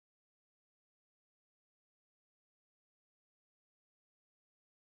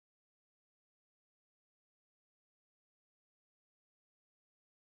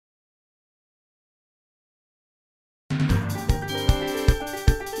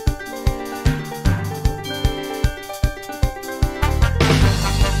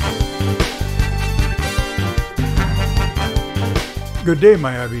Good day,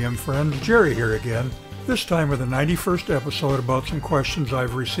 my IBM friends. Jerry here again, this time with the 91st episode about some questions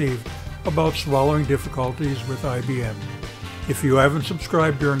I've received about swallowing difficulties with IBM. If you haven't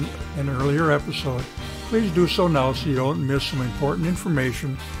subscribed during an earlier episode, please do so now so you don't miss some important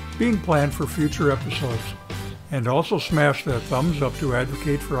information being planned for future episodes. And also smash that thumbs up to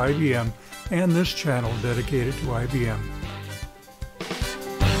advocate for IBM and this channel dedicated to IBM.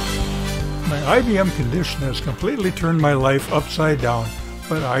 My IBM condition has completely turned my life upside down,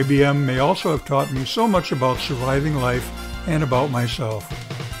 but IBM may also have taught me so much about surviving life and about myself.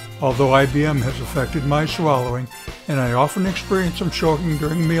 Although IBM has affected my swallowing, and I often experience some choking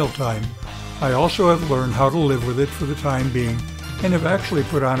during mealtime, I also have learned how to live with it for the time being, and have actually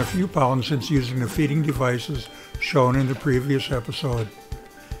put on a few pounds since using the feeding devices shown in the previous episode.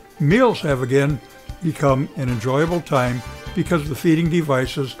 Meals have again become an enjoyable time because the feeding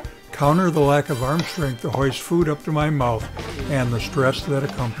devices counter the lack of arm strength to hoist food up to my mouth and the stress that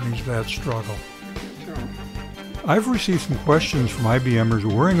accompanies that struggle. I've received some questions from IBMers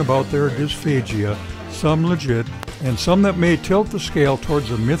worrying about their dysphagia, some legit, and some that may tilt the scale towards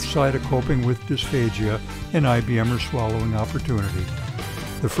the myth side of coping with dysphagia and IBMer swallowing opportunity.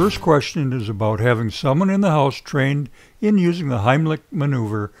 The first question is about having someone in the house trained in using the Heimlich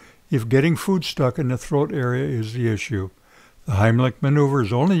maneuver if getting food stuck in the throat area is the issue. The Heimlich maneuver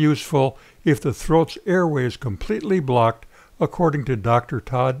is only useful if the throat's airway is completely blocked, according to Dr.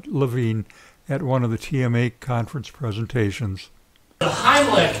 Todd Levine at one of the TMA conference presentations. The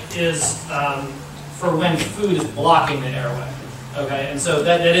Heimlich is for when food is blocking the airway, okay? And so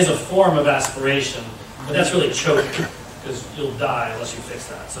that is a form of aspiration, but that's really choking, because you'll die unless you fix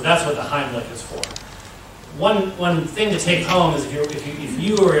that. So that's what the Heimlich is for. One thing to take home is if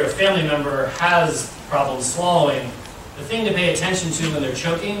you or a family member has problems swallowing, the thing to pay attention to when they're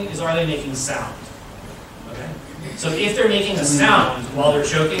choking is, are they making sound? Okay? So if they're making a sound while they're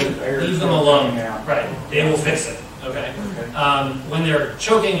choking, leave them alone. Right, they will fix it. Okay? When they're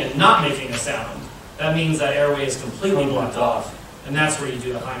choking and not making a sound, that means that airway is completely blocked off, and that's where you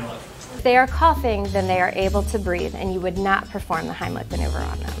do the Heimlich. If they are coughing, then they are able to breathe, and you would not perform the Heimlich maneuver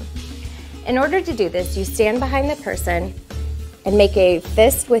on them. In order to do this, you stand behind the person and make a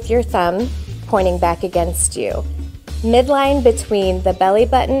fist with your thumb pointing back against you, midline between the belly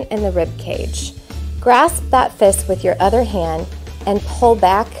button and the rib cage. Grasp that fist with your other hand and pull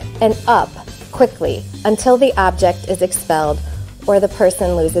back and up quickly until the object is expelled or the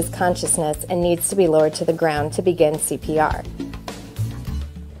person loses consciousness and needs to be lowered to the ground to begin CPR.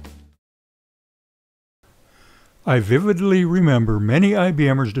 I vividly remember many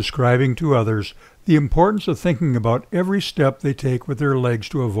IBMers describing to others the importance of thinking about every step they take with their legs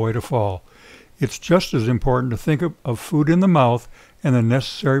to avoid a fall. It's just as important to think of food in the mouth and the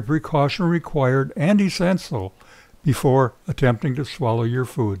necessary precaution required and essential before attempting to swallow your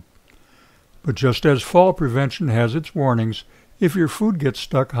food. But just as fall prevention has its warnings, if your food gets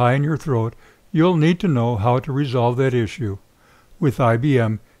stuck high in your throat, you'll need to know how to resolve that issue. With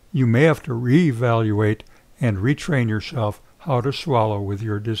IBM, you may have to reevaluate and retrain yourself how to swallow with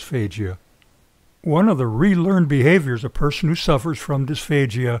your dysphagia. One of the relearned behaviors a person who suffers from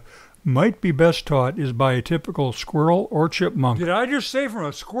dysphagia might be best taught is by a typical squirrel or chipmunk. Did I just say from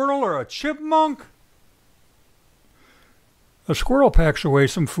a squirrel or a chipmunk? A squirrel packs away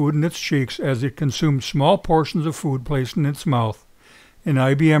some food in its cheeks as it consumes small portions of food placed in its mouth. An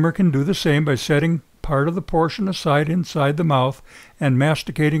IBMer can do the same by setting part of the portion aside inside the mouth and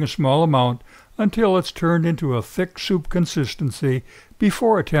masticating a small amount until it's turned into a thick soup consistency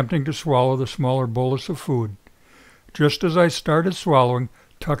before attempting to swallow the smaller bolus of food. Just as I started swallowing,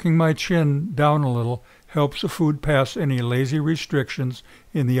 tucking my chin down a little helps the food pass any lazy restrictions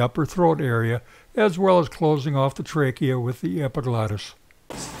in the upper throat area, as well as closing off the trachea with the epiglottis.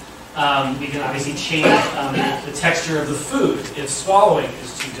 We can obviously change the texture of the food if swallowing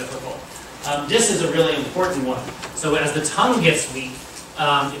is too difficult. This is a really important one. So as the tongue gets weak,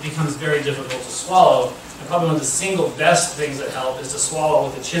 it becomes very difficult to swallow. And probably one of the single best things that help is to swallow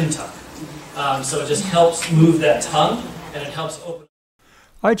with a chin tuck. So it just helps move that tongue, and it helps open.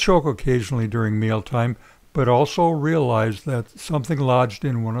 I choke occasionally during mealtime, but also realize that something lodged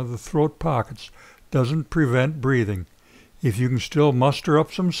in one of the throat pockets doesn't prevent breathing. If you can still muster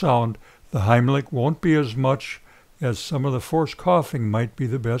up some sound, the Heimlich won't be as much as some of the forced coughing might be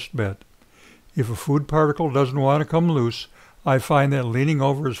the best bet. If a food particle doesn't want to come loose, I find that leaning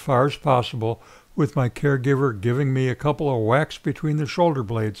over as far as possible, with my caregiver giving me a couple of whacks between the shoulder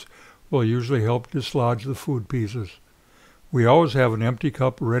blades, will usually help dislodge the food pieces. We always have an empty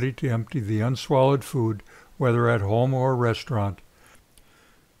cup ready to empty the unswallowed food, whether at home or a restaurant.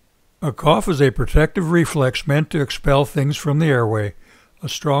 A cough is a protective reflex meant to expel things from the airway. A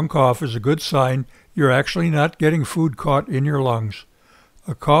strong cough is a good sign you're actually not getting food caught in your lungs.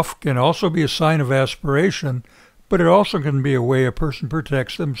 A cough can also be a sign of aspiration, but it also can be a way a person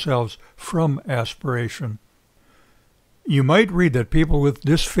protects themselves from aspiration. You might read that people with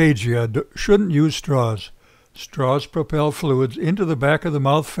dysphagia shouldn't use straws. Straws propel fluids into the back of the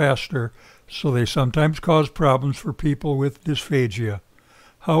mouth faster, so they sometimes cause problems for people with dysphagia.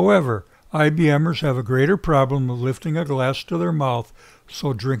 However, IBMers have a greater problem of lifting a glass to their mouth,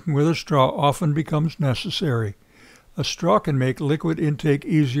 so drinking with a straw often becomes necessary. A straw can make liquid intake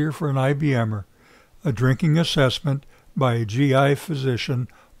easier for an IBMer. A drinking assessment by a GI physician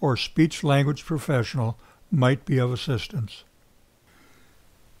or speech-language professional might be of assistance.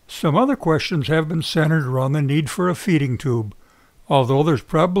 Some other questions have been centered around the need for a feeding tube, although there's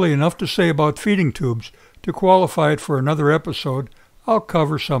probably enough to say about feeding tubes to qualify it for another episode. I'll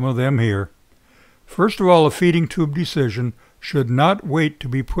cover some of them here. First of all, a feeding tube decision should not wait to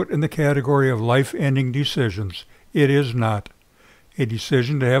be put in the category of life-ending decisions. It is not. A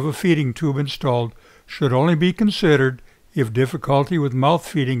decision to have a feeding tube installed should only be considered if difficulty with mouth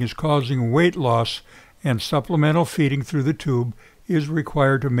feeding is causing weight loss and supplemental feeding through the tube is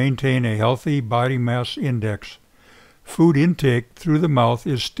required to maintain a healthy body mass index. Food intake through the mouth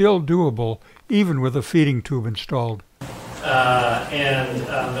is still doable even with a feeding tube installed.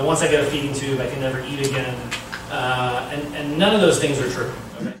 And once I get a feeding tube, I can never eat again. And none of those things are true.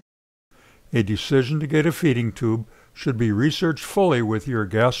 Okay? A decision to get a feeding tube should be researched fully with your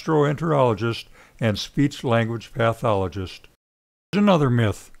gastroenterologist and speech-language pathologist. Here's another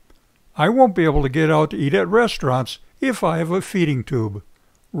myth. I won't be able to get out to eat at restaurants if I have a feeding tube.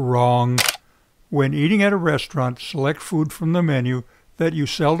 Wrong. When eating at a restaurant, select food from the menu that you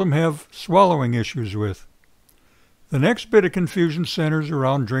seldom have swallowing issues with. The next bit of confusion centers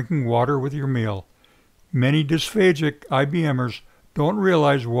around drinking water with your meal. Many dysphagic IBMers don't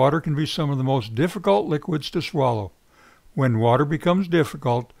realize water can be some of the most difficult liquids to swallow. When water becomes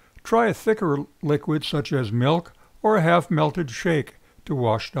difficult, try a thicker liquid such as milk or a half-melted shake to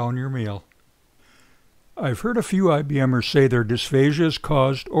wash down your meal. I've heard a few IBMers say their dysphagia is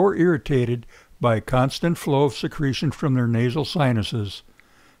caused or irritated by a constant flow of secretion from their nasal sinuses.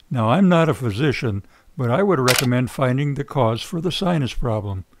 Now, I'm not a physician, but I would recommend finding the cause for the sinus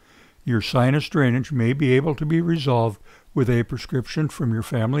problem. Your sinus drainage may be able to be resolved with a prescription from your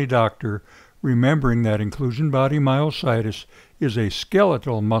family doctor, remembering that inclusion body myositis is a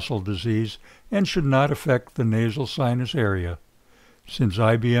skeletal muscle disease and should not affect the nasal sinus area. Since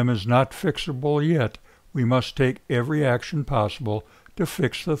IBM is not fixable yet, we must take every action possible to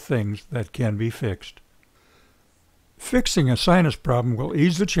fix the things that can be fixed. Fixing a sinus problem will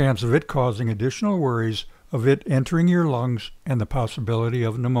ease the chance of it causing additional worries of it entering your lungs and the possibility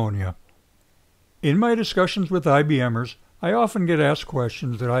of pneumonia. In my discussions with IBMers, I often get asked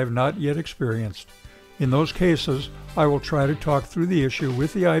questions that I have not yet experienced. In those cases, I will try to talk through the issue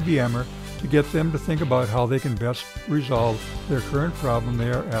with the IBMer to get them to think about how they can best resolve their current problem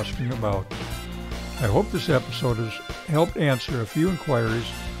they are asking about. I hope this episode has helped answer a few inquiries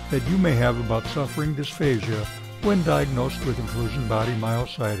that you may have about suffering dysphagia when diagnosed with inclusion body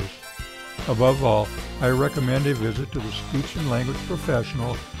myositis. Above all, I recommend a visit to the speech and language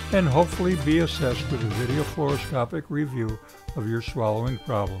professional and hopefully be assessed with a video fluoroscopic review of your swallowing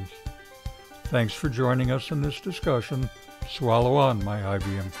problems. Thanks for joining us in this discussion. Swallow on, my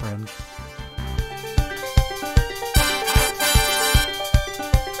IBM friends.